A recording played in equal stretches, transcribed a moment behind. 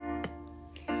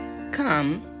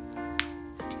Come,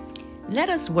 let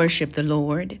us worship the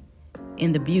Lord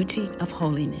in the beauty of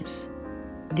holiness.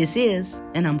 This is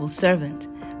an humble servant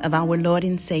of our Lord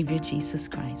and Savior Jesus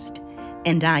Christ,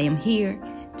 and I am here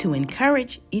to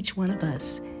encourage each one of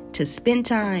us to spend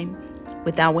time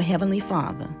with our Heavenly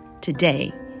Father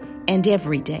today and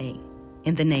every day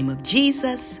in the name of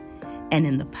Jesus and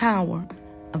in the power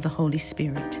of the Holy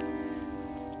Spirit.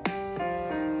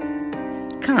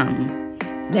 Come,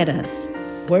 let us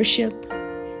worship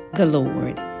the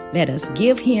Lord. Let us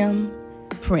give Him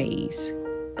praise.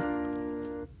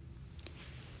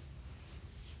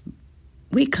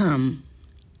 We come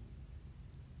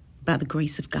by the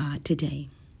grace of God today,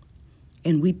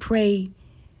 and we pray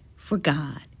for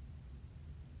God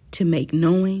to make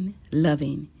knowing,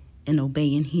 loving, and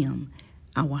obeying Him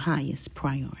our highest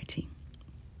priority.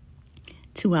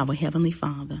 To our Heavenly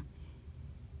Father,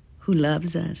 who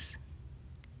loves us,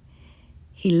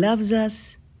 He loves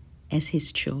us as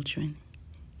His children.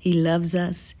 He loves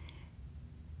us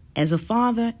as a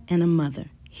father and a mother.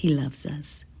 He loves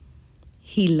us.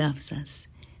 He loves us.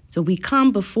 So we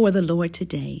come before the Lord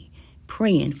today,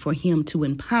 praying for Him to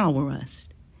empower us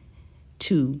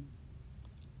to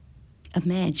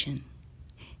imagine.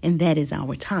 And that is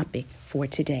our topic for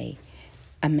today.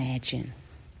 Imagine.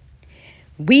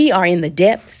 We are in the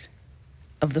depths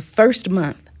of the first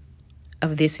month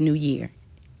of this new year,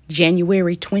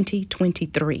 January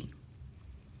 2023.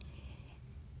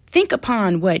 Think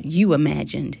upon what you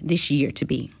imagined this year to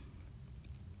be.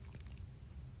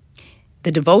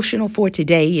 The devotional for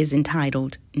today is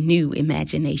entitled New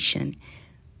Imagination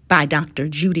by Dr.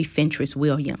 Judy Fentress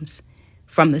Williams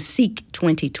from the Seek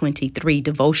 2023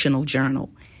 Devotional Journal,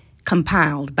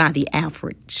 compiled by the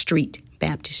Alfred Street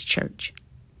Baptist Church.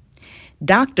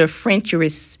 Dr.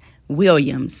 Fentress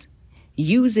Williams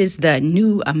uses the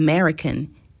New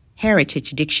American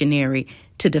Heritage Dictionary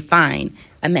to define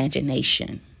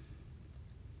imagination.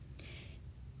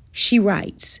 She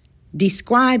writes,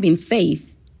 describing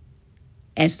faith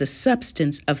as the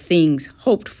substance of things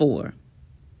hoped for.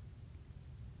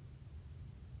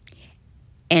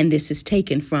 And this is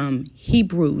taken from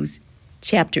Hebrews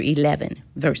chapter 11,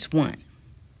 verse 1.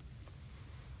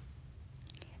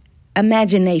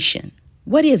 Imagination.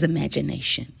 What is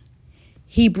imagination?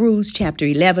 Hebrews chapter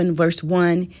 11, verse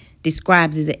 1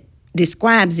 describes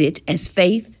it as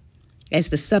faith, as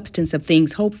the substance of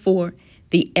things hoped for,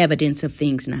 the evidence of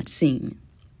things not seen.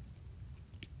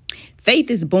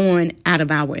 Faith is born out of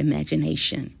our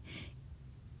imagination.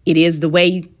 It is the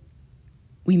way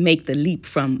we make the leap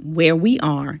from where we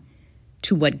are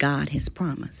to what God has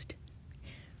promised.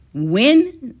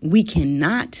 When we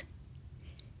cannot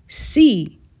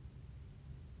see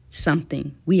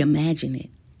something, we imagine it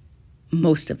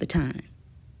most of the time.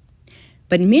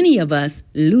 But many of us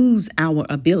lose our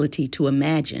ability to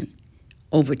imagine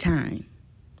over time.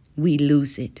 We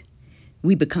lose it.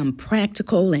 We become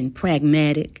practical and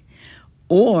pragmatic,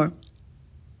 or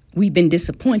we've been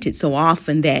disappointed so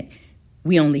often that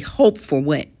we only hope for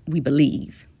what we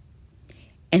believe.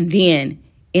 And then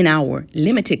in our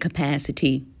limited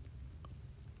capacity,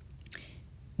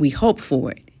 we hope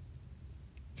for it.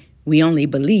 We only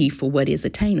believe for what is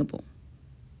attainable.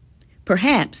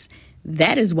 Perhaps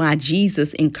that is why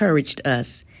Jesus encouraged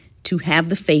us to have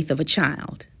the faith of a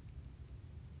child.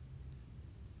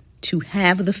 To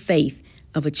have the faith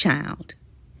of a child,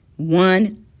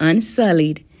 one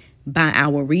unsullied by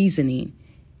our reasoning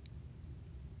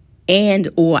and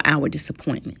or our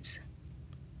disappointments.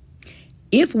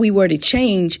 If we were to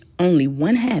change only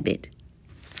one habit,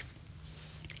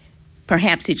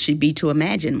 perhaps it should be to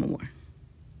imagine more.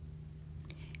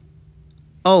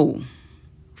 Oh,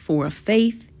 for a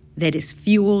faith that is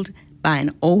fueled by an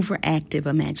overactive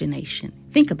imagination.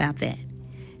 Think about that.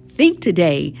 Think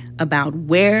today about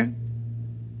where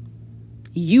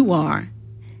you are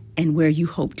and where you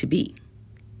hope to be.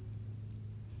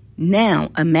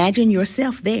 Now, imagine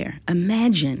yourself there.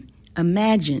 Imagine.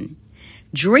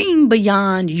 Dream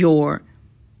beyond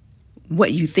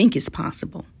what you think is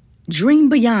possible. Dream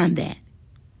beyond that.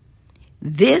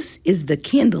 This is the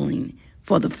kindling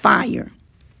for the fire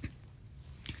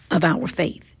of our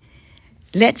faith.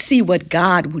 Let's see what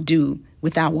God will do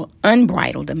with our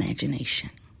unbridled imagination.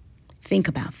 Think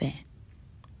about that.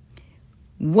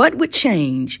 What would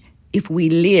change if we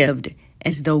lived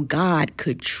as though God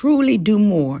could truly do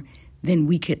more than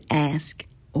we could ask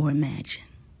or imagine?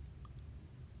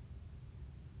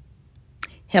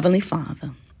 Heavenly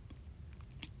Father,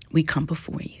 we come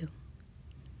before you.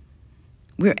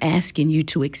 We're asking you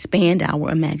to expand our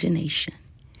imagination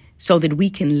so that we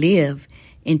can live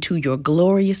into your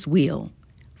glorious will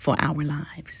for our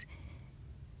lives.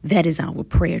 That is our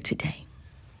prayer today.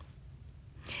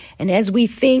 And as we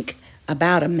think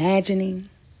about imagining,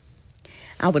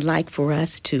 I would like for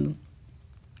us to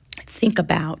think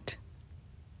about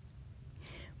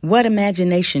what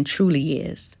imagination truly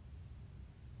is.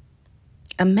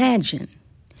 Imagine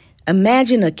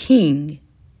a king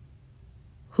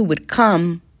who would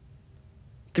come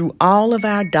through all of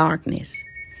our darkness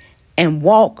and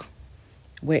walk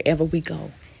wherever we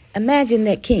go. Imagine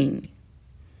that king,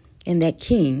 and that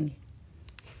king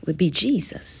would be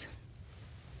Jesus.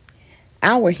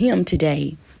 Our hymn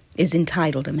today is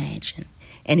entitled Imagine,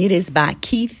 and it is by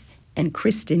Keith and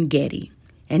Kristen Getty,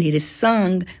 and it is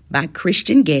sung by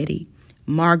Christian Getty,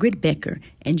 Margaret Becker,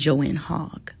 and Joanne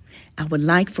Hogg. I would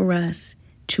like for us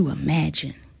to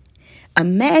imagine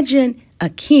a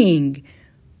king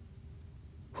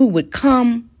who would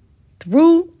come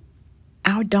through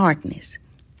our darkness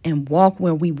and walk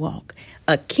where we walk.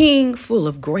 A king full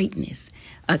of greatness,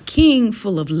 a king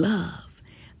full of love,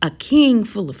 a king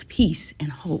full of peace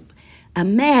and hope.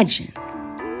 Imagine.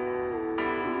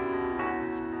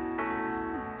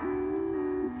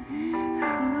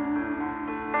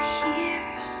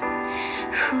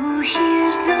 Who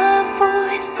hears the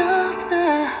voice of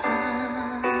the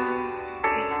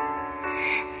hungry,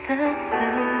 the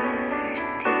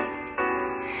thirsty?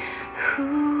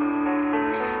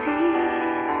 Who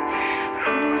sees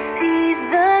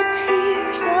the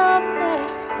tears of the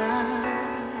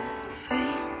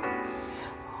suffering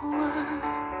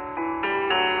ones?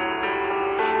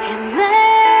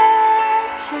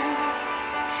 Imagine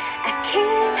a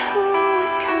king who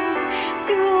would come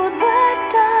through the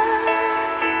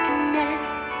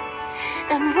darkness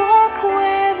and walk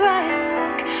where I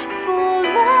walk, full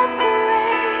of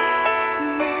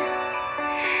greatness,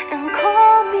 and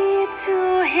call me to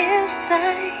his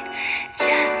side,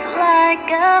 just like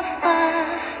a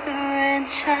father and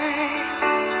child.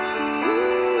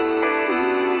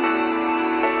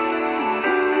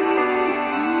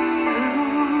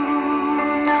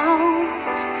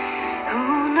 Who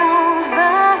knows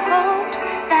the hopes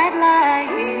that lie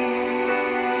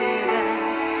hidden,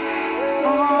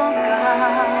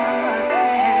 forgotten?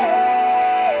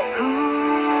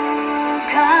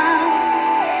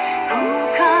 Who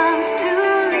comes to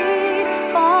lead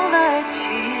all the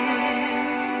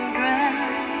children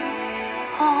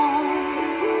home?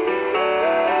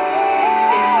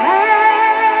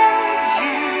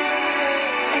 Imagine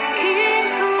a king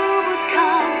who would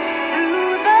come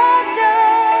through the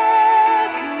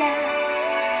darkness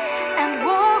and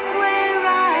walk where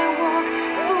I walk,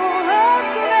 full of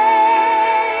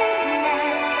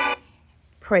greatness.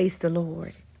 Praise the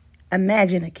Lord.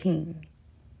 Imagine a king.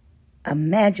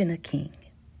 Imagine a king.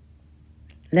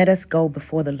 Let us go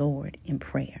before the Lord in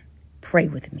prayer. Pray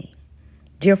with me.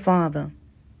 Dear Father,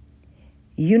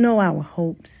 you know our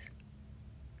hopes.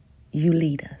 You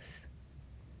lead us.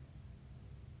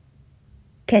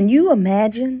 Can you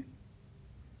imagine?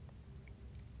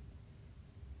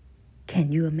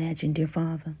 Can you imagine, dear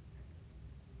Father?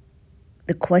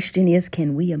 The question is,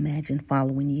 can we imagine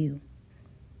following you?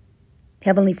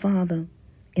 Heavenly Father,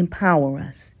 empower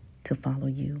us to follow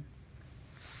you.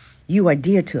 You are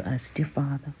dear to us, dear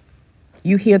Father.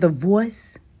 You hear the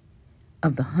voice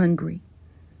of the hungry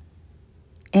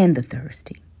and the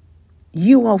thirsty.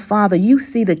 You, oh Father, you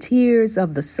see the tears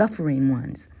of the suffering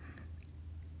ones.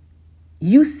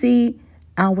 You see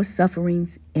our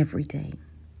sufferings every day.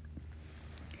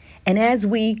 And as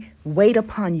we wait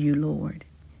upon you, Lord,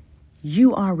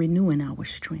 you are renewing our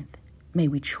strength. May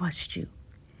we trust you.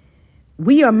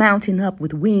 We are mounting up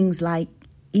with wings like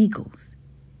eagles.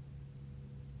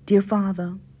 Dear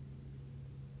Father,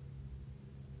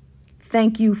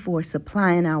 thank you for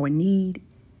supplying our need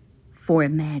for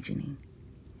imagining.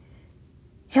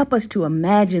 Help us to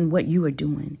imagine what you are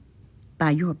doing by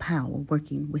your power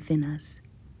working within us.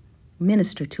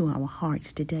 Minister to our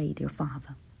hearts today, dear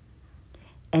Father.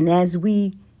 And as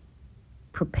we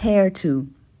prepare to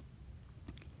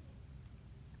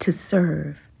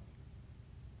serve,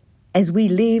 as we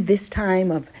leave this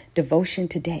time of devotion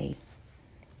today,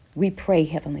 we pray,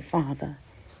 Heavenly Father,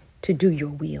 to do your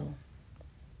will.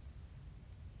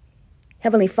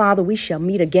 Heavenly Father, we shall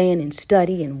meet again in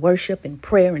study and worship and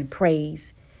prayer and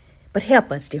praise. But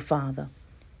help us, dear Father.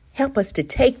 Help us to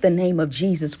take the name of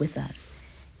Jesus with us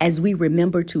as we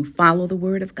remember to follow the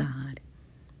word of God.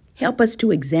 Help us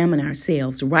to examine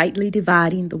ourselves, rightly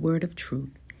dividing the word of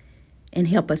truth. And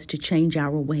help us to change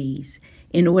our ways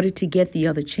in order to get the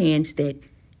other chance that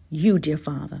you, dear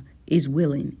Father,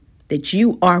 that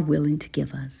you are willing to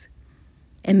give us.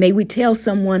 And may we tell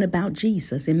someone about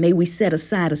Jesus, and may we set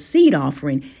aside a seed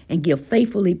offering and give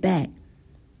faithfully back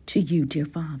to you, dear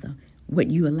Father,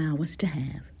 what you allow us to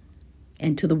have.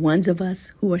 And to the ones of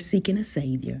us who are seeking a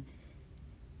Savior,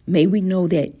 may we know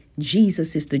that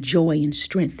Jesus is the joy and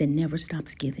strength that never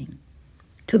stops giving.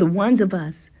 To the ones of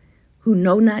us who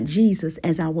know not Jesus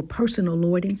as our personal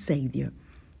Lord and Savior,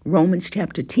 Romans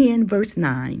chapter 10, verse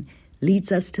 9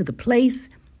 leads us to the place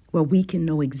where we can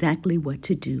know exactly what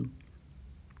to do.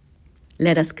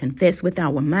 Let us confess with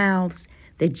our mouths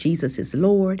that Jesus is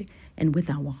Lord, and with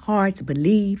our hearts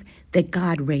believe that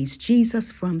God raised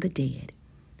Jesus from the dead.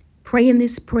 Praying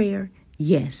this prayer,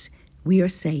 yes, we are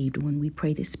saved when we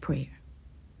pray this prayer.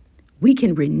 We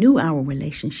can renew our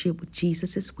relationship with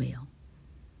Jesus as well.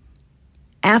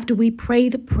 After we pray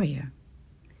the prayer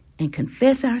and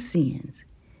confess our sins,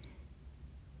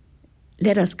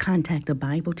 let us contact a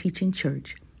Bible teaching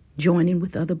church, joining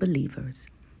with other believers.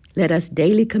 Let us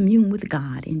daily commune with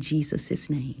God in Jesus'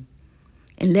 name.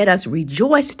 And let us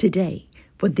rejoice today,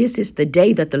 for this is the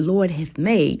day that the Lord hath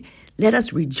made. Let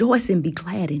us rejoice and be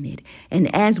glad in it.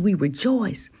 And as we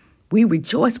rejoice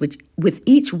with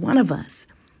each one of us.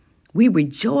 We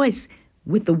rejoice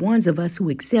with the ones of us who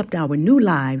accept our new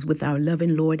lives with our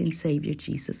loving Lord and Savior,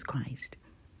 Jesus Christ.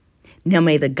 Now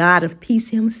may the God of peace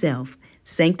himself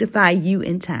sanctify you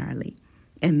entirely,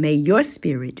 and may your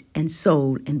spirit and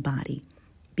soul and body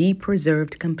be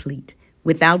preserved complete,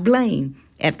 without blame,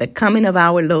 at the coming of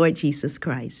our Lord Jesus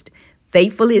Christ.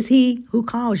 Faithful is he who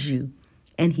calls you,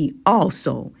 and he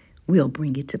also will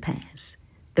bring it to pass.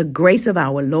 The grace of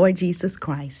our Lord Jesus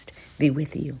Christ be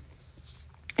with you.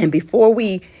 And before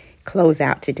we close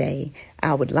out today,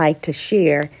 I would like to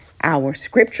share our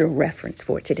scripture reference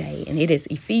for today, and it is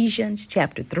Ephesians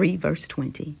chapter 3, verse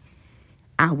 20.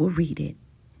 I will read it.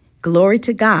 Glory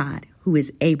to God, who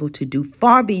is able to do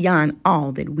far beyond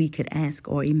all that we could ask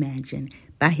or imagine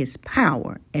by his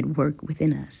power at work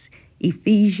within us.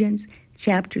 Ephesians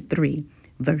chapter 3,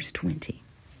 verse 20.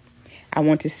 I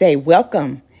want to say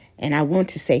welcome, and I want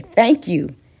to say thank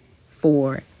you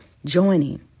for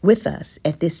joining with us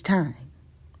at this time.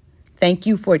 Thank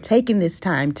you for taking this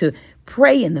time to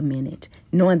pray in the minute,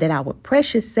 knowing that our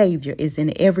precious Savior is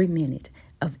in every minute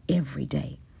of every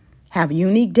day. Have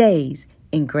unique days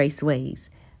in grace ways.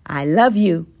 I love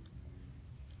you.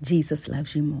 Jesus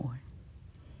loves you more.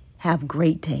 Have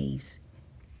great days.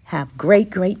 Have great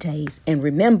days. And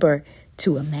remember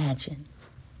to imagine.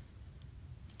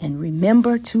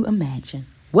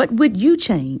 What would you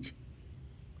change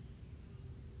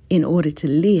in order to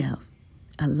live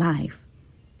a life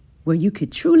where you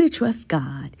could truly trust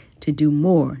God to do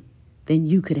more than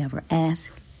you could ever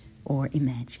ask or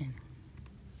imagine?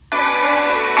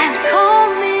 And